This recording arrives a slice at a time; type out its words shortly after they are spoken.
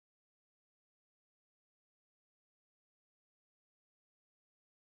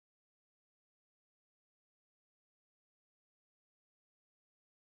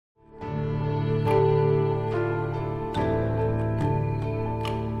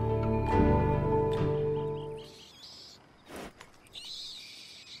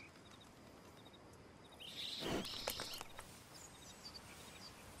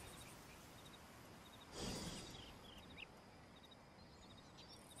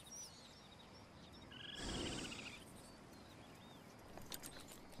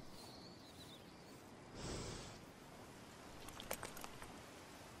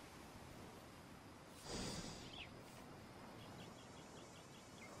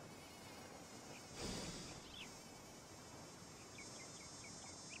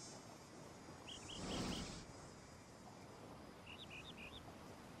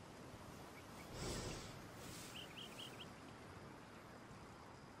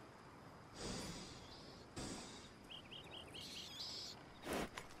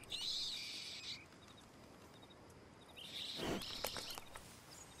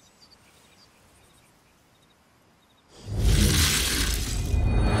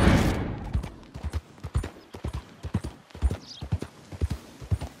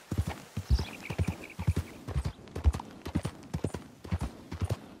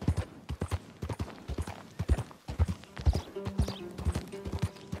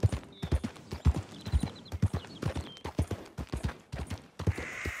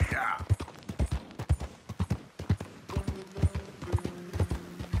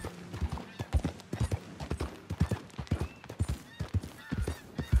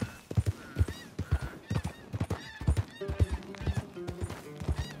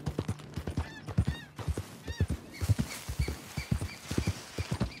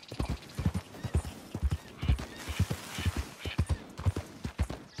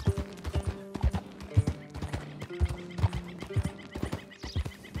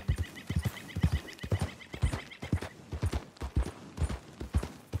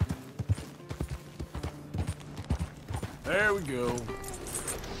There we go.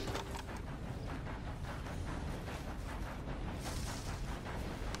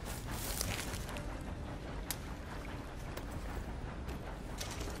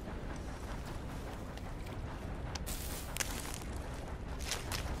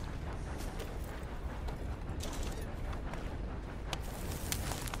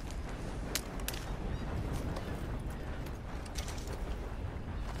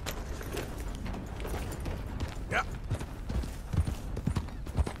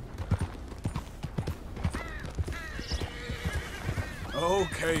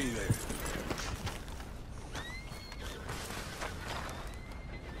 Okay there.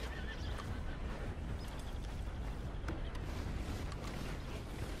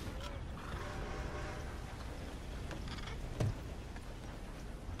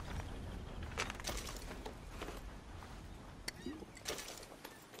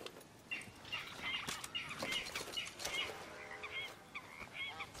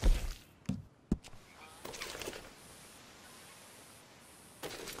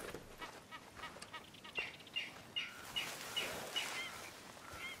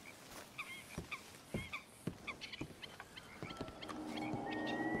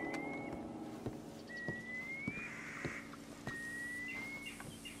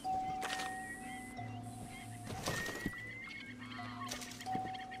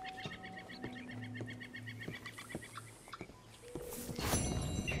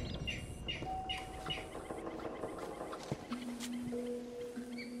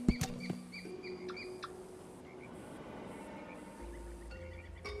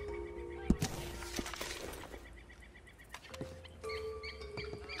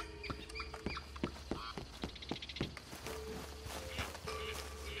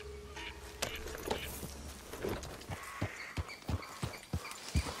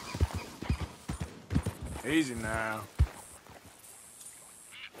 Easy now.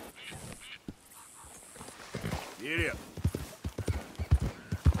 Get up.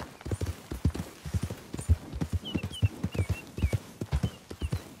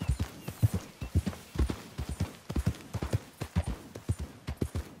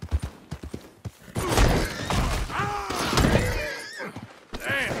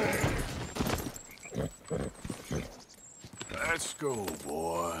 Let's go,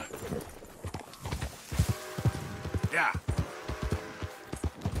 boy. Yeah.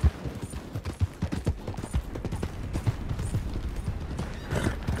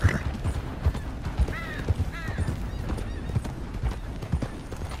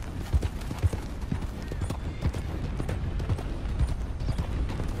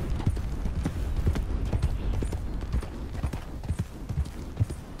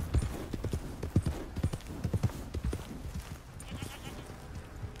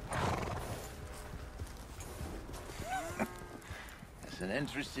 An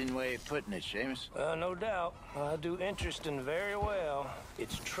interesting way of putting it, Seamus. No doubt. I do interesting very well.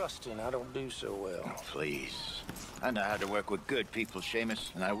 It's trusting I don't do so well. Oh, please. I know how to work with good people,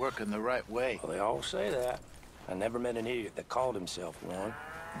 Seamus, and I work in the right way. Well, they all say that. I never met an idiot that called himself one.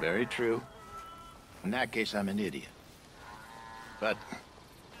 Very true. In that case, I'm an idiot. But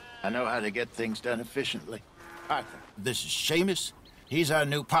I know how to get things done efficiently. Arthur, this is Seamus. He's our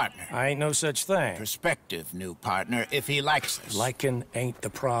new partner. I ain't no such thing. Prospective new partner, if he likes us. Liking ain't the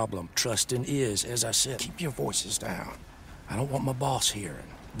problem. Trusting is, as I said. Keep your voices down. I don't want my boss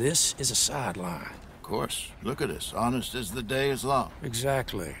hearing. This is a sideline. Of course. Look at us. Honest as the day is long.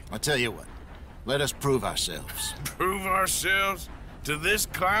 Exactly. I'll tell you what. Let us prove ourselves. Prove ourselves? To this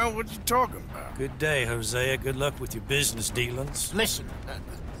clown? What you talking about? Good day, Hosea. Good luck with your business dealings. Listen,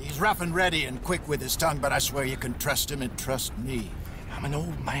 he's rough and ready and quick with his tongue, but I swear you can trust him and trust me. I'm an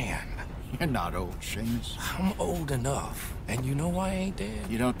old man. You're not old, Seamus. I'm old enough. And you know I ain't dead.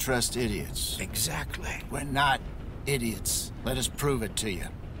 You don't trust idiots. Exactly. We're not idiots. Let us prove it to you.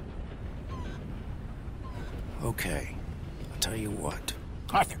 Okay. I'll tell you what.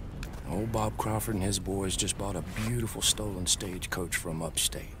 Arthur. Old Bob Crawford and his boys just bought a beautiful stolen stagecoach from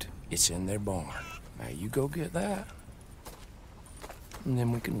upstate. It's in their barn. Now you go get that, and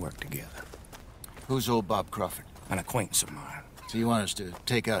then we can work together. Who's old Bob Crawford? An acquaintance of mine. So you want us to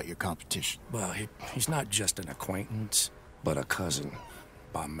take out your competition? Well, he's not just an acquaintance, but a cousin.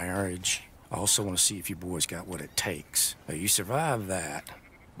 By marriage. I also want to see if you boys got what it takes. Now, you survive that.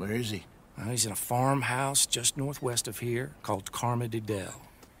 Where is he? He's in a farmhouse just northwest of here called Carmody Dell.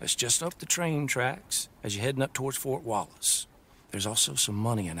 It's just up the train tracks as you're heading up towards Fort Wallace. There's also some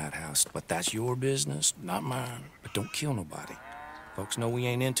money in that house, but that's your business, not mine. But don't kill nobody. Folks know we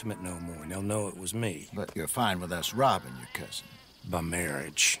ain't intimate no more, and they'll know it was me. But you're fine with us robbing your cousin. By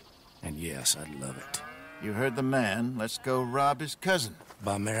marriage. And yes, I'd love it. You heard the man. Let's go rob his cousin.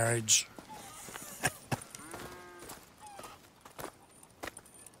 By marriage.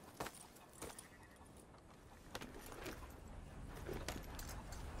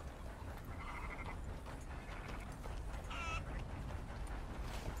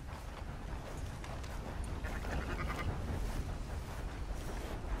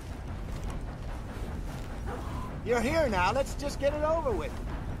 You're here now. Let's just get it over with.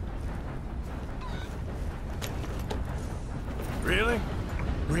 Really?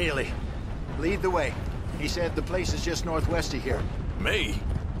 Really? Lead the way. He said the place is just northwest of here. Me?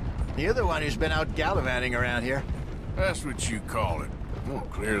 You're the one who's been out gallivanting around here. That's what you call it. Well,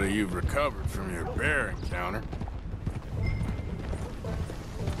 clearly you've recovered from your bear encounter.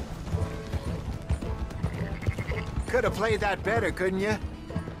 Could have played that better, couldn't you?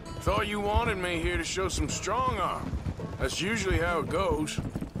 Thought you wanted me here to show some strong arm. That's usually how it goes.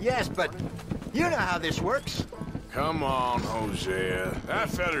 Yes, but you know how this works. Come on, Hosea. That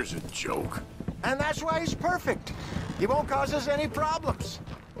feller's a joke. And that's why he's perfect. He won't cause us any problems.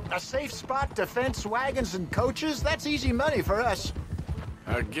 A safe spot to fence wagons and coaches, that's easy money for us.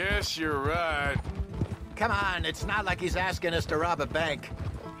 I guess you're right. Come on, it's not like he's asking us to rob a bank.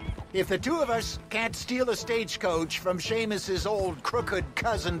 If the two of us can't steal a stagecoach from Seamus's old crooked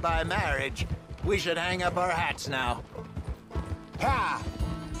cousin by marriage, we should hang up our hats now. Ha!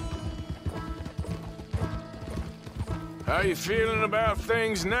 How you feeling about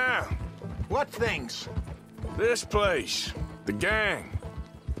things now? What things? This place. The gang.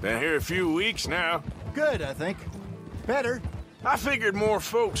 Been here a few weeks now. Good, I think. Better. I figured more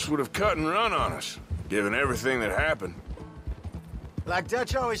folks would have cut and run on us, given everything that happened. Like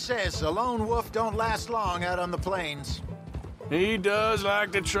Dutch always says, a lone wolf don't last long out on the plains. He does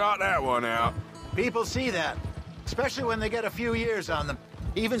like to trot that one out. People see that, especially when they get a few years on them.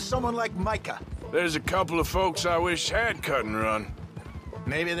 Even someone like Micah. There's a couple of folks I wish had cut and run.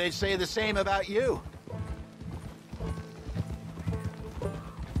 Maybe they'd say the same about you.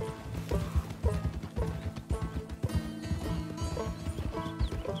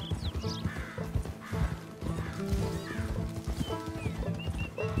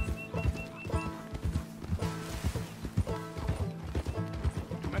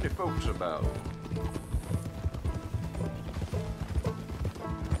 Many folks about.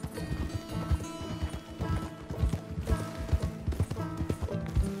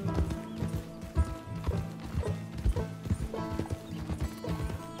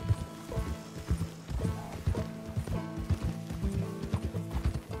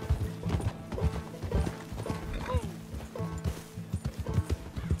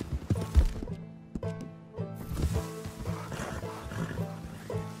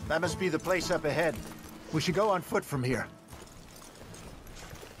 That must be the place up ahead. We should go on foot from here.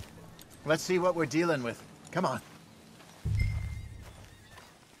 Let's see what we're dealing with. Come on.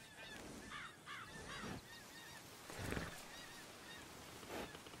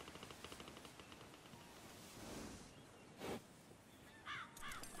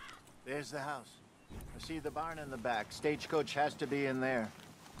 There's the house. I see the barn in the back. Stagecoach has to be in there.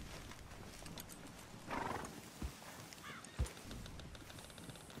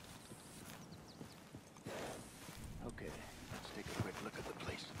 Okay, let's take a quick look at the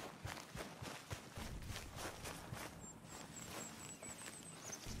place.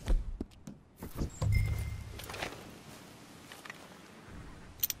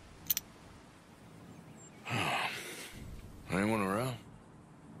 Anyone around?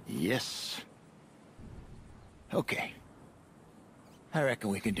 Yes. Okay. I reckon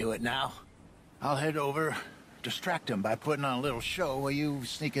we can do it now. I'll head over, distract him by putting on a little show while you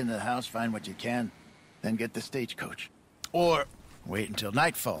sneak into the house, find what you can, then get the stagecoach. Or wait until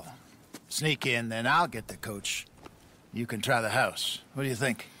nightfall. Sneak in, then I'll get the coach. You can try the house. What do you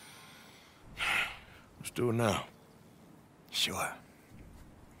think? Let's do it now. Sure.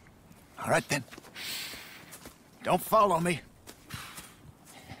 All right, then. Don't follow me.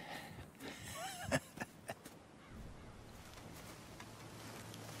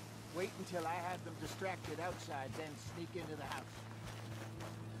 Wait until I have them distracted outside, then sneak into the house.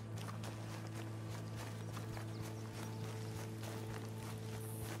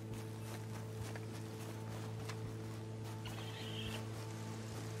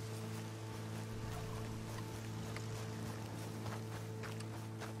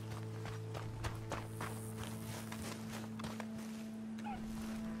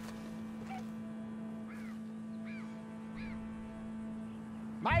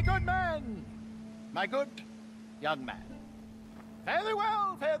 My good man! My good young man. Fare thee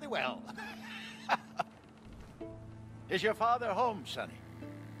well, fare thee well. Is your father home, sonny?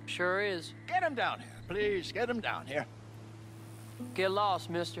 Sure is. Get him down here, please. Get him down here. Get lost,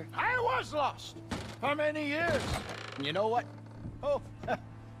 mister. I was lost for many years. And you know what? Oh,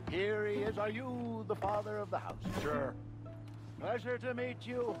 here he is. Are you the father of the house? Sure. Pleasure to meet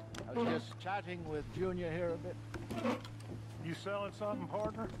you. I was just chatting with Junior here a bit. You selling something,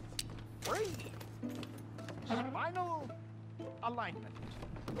 partner? Free. Spinal alignment.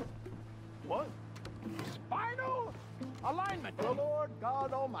 What? Spinal alignment. The Lord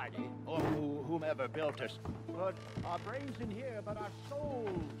God Almighty, or whomever built us, put our brains in here, but our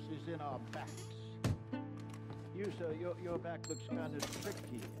souls is in our backs. You, sir, your back looks kind of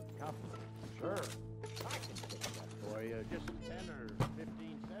tricky and complicated. Sure. I can fix that for you. Just 10 or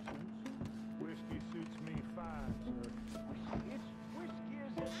 15 sessions. Whiskey suits me fine, sir. It's whiskey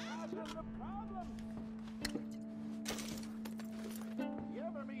is the cause of the problem. You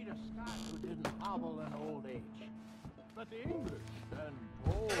ever meet a Scot who didn't hobble in old age? But the English and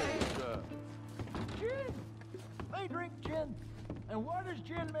gin. They drink gin. And what is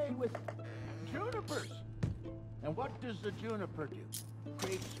gin made with? Junipers. And what does the juniper do?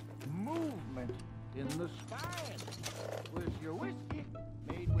 Creates movement in the spine. Whereas your whiskey,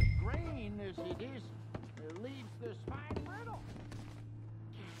 made with grain as it is, it leaves the spine brittle.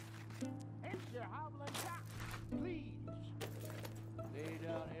 Hence your hobbling down. Please, lay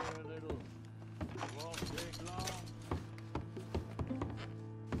down here a little. It won't take long.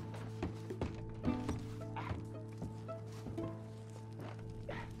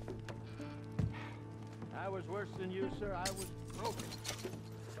 I was worse than you, sir. I was broken.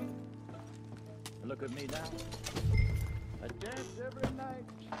 And look at me now. I dance every night.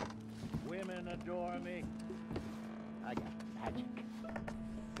 Women adore me. I got magic.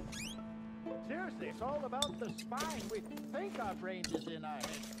 Seriously, it's all about the spine. We think our brains is in our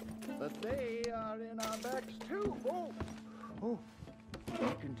heads, but they are in our backs too. Oh.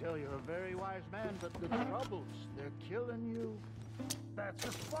 I can tell you're a very wise man, but the troubles, they're killing you. That's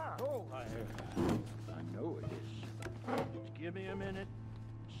a spot. Oh, I know it is. Just give me a minute,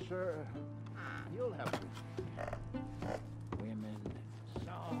 sir. You'll have women,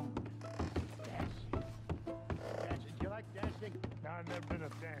 song, dancing. Dancing. Do you like dancing? I've never been a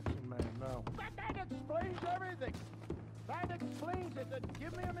dancing man, no. That explains everything. That explains it.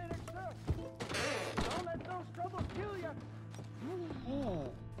 Give me a minute, sir. Don't let those troubles kill you.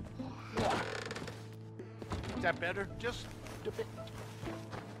 Is that better? Just a bit.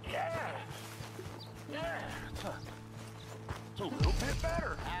 Yeah. It's a little bit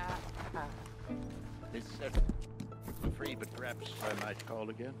better. This free, but perhaps I might call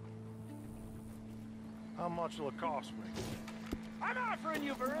again. How much will it cost me? I'm offering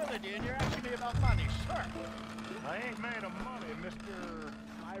you virility, and you're asking me about money, sir. I ain't made of money, Mr.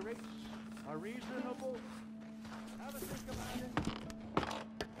 My rates are reasonable. Have a think about it.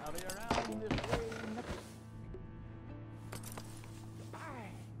 I'll be around this way next.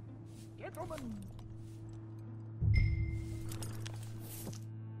 Goodbye, gentlemen.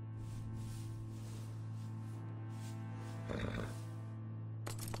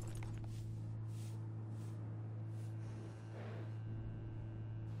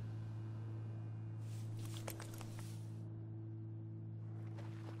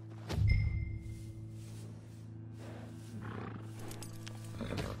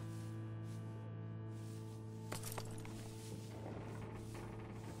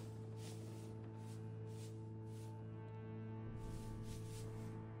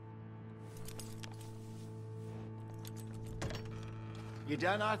 You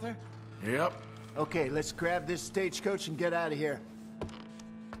done, Arthur? Yep. Okay, let's grab this stagecoach and get out of here.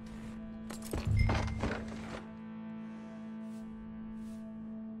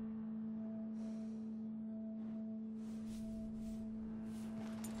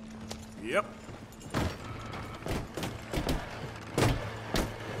 Yep.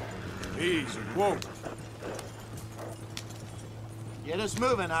 Easy. Whoa. Get us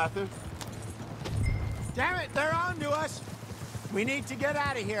moving, Arthur. Damn it, they're on to us. We need to get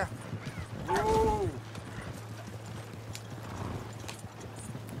out of here. Whoa.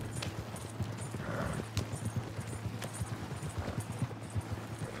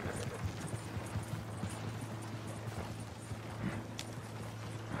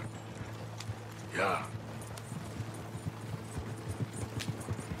 Yeah.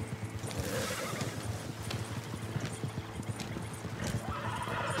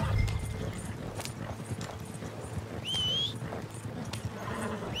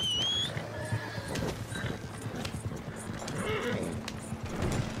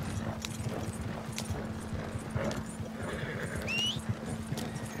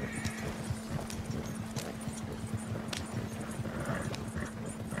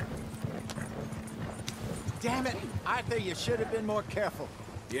 Arthur, you should have been more careful.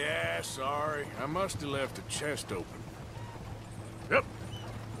 Yeah, sorry. I must have left the chest open. Yep.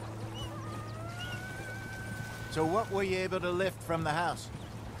 So what were you able to lift from the house?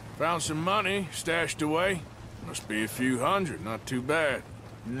 Found some money stashed away. Must be a few hundred, not too bad.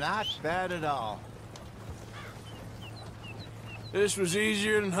 Not bad at all. This was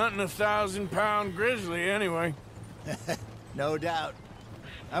easier than hunting a 1,000-pound grizzly anyway. No doubt.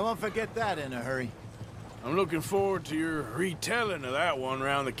 I won't forget that in a hurry. I'm looking forward to your retelling of that one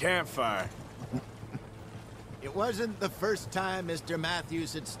around the campfire. It wasn't the first time Mr.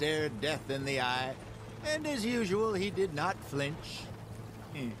 Matthews had stared death in the eye, and as usual, he did not flinch.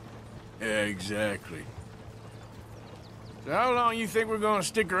 Yeah, exactly. So how long you think we're gonna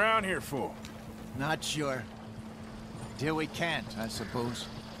stick around here for? Not sure. Till we can't, I suppose.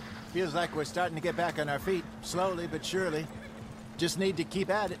 Feels like we're starting to get back on our feet, slowly but surely. Just need to keep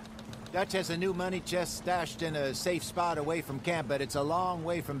at it. Dutch has a new money chest stashed in a safe spot away from camp, but it's a long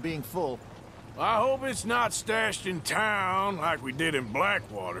way from being full. I hope it's not stashed in town like we did in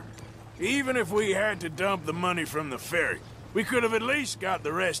Blackwater. Even if we had to dump the money from the ferry, we could have at least got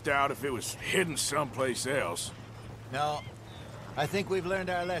the rest out if it was hidden someplace else. No, I think we've learned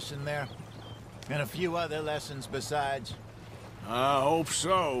our lesson there. And a few other lessons besides. I hope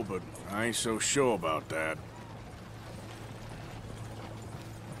so, but I ain't so sure about that.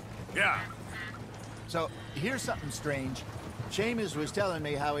 Yeah. So, here's something strange. Seamus was telling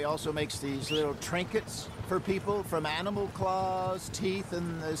me how he also makes these little trinkets for people from animal claws, teeth,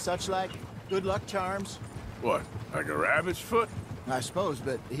 and such like. Good luck charms. What, like a rabbit's foot? I suppose,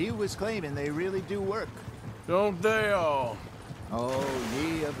 but he was claiming they really do work. Don't they all? Oh,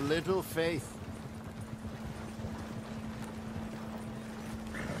 ye of little faith.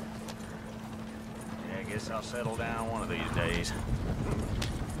 Yeah, I guess I'll settle down one of these days.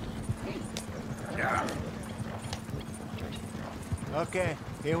 Yeah. Okay,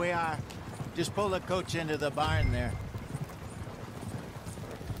 here we are. Just pull the coach into the barn there.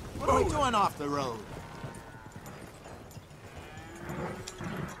 What are we doing off the road?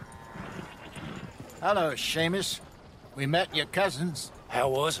 Hello, Seamus. We met your cousins. How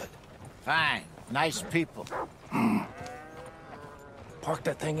was it? Fine. Nice people. Park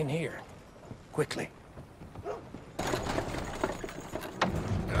that thing in here. Quickly.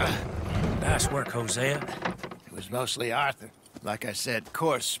 Nice work, Hosea. It was mostly Arthur. Like I said,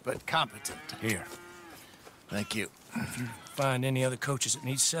 coarse but competent. Here. Thank you. If you find any other coaches that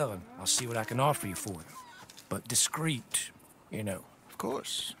need selling, I'll see what I can offer you for them. But discreet, you know. Of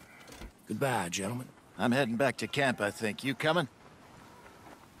course. Goodbye, gentlemen. I'm heading back to camp, I think. You coming?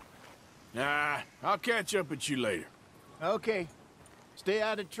 Nah, I'll catch up with you later. Okay. Stay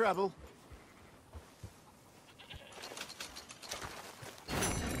out of trouble.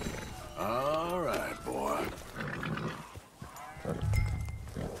 All right, boy.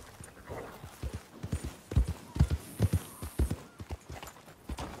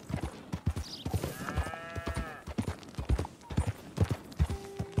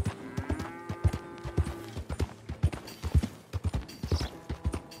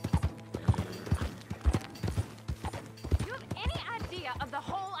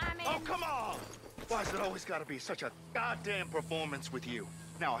 Come on! Why's it always gotta be such a goddamn performance with you?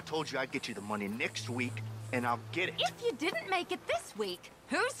 Now, I told you I'd get you the money next week, and I'll get it. If you didn't make it this week,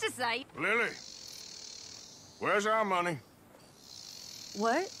 who's to say? Lily, where's our money?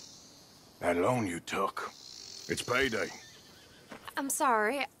 What? That loan you took. It's payday. I'm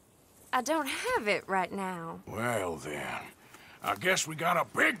sorry. I don't have it right now. Well, then. I guess we got a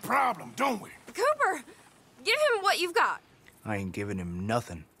big problem, don't we? Cooper, give him what you've got. I ain't giving him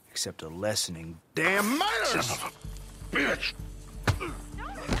nothing except a lessening. Damn manners! Son of a bitch!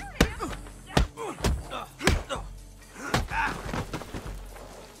 Don't hurt him.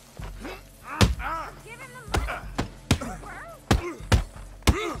 Give him the money.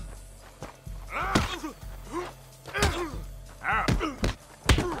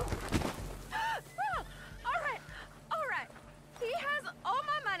 All right. He has all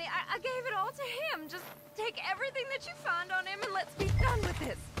my money. I gave it all to him. Just take everything that you find on him and let's be done with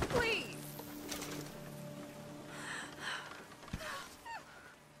this, please.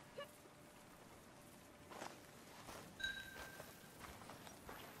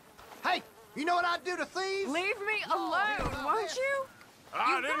 Hey, you know what I'd do to thieves? Leave me alone, won't you?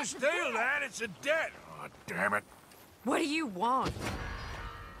 I didn't steal that. It's a debt. Oh, damn it. What do you want?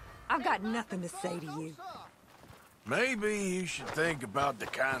 I've got nothing to say to you. Maybe you should think about the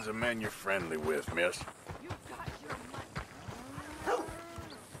kinds of men you're friendly with, miss. You got your money.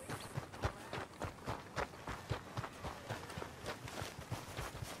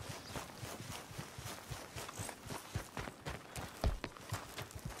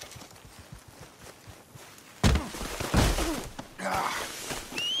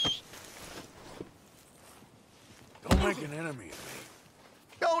 Don't make an enemy of me.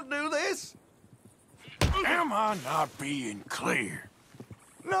 Don't do this! Am I not being clear?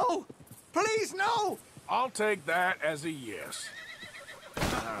 No! Please, no! I'll take that as a yes.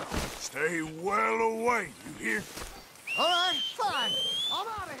 Now, stay well away, you hear? All right, fine. I'm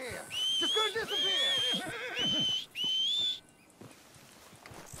out of here. Just gonna disappear.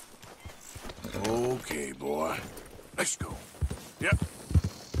 Okay, boy. Let's go. Yep,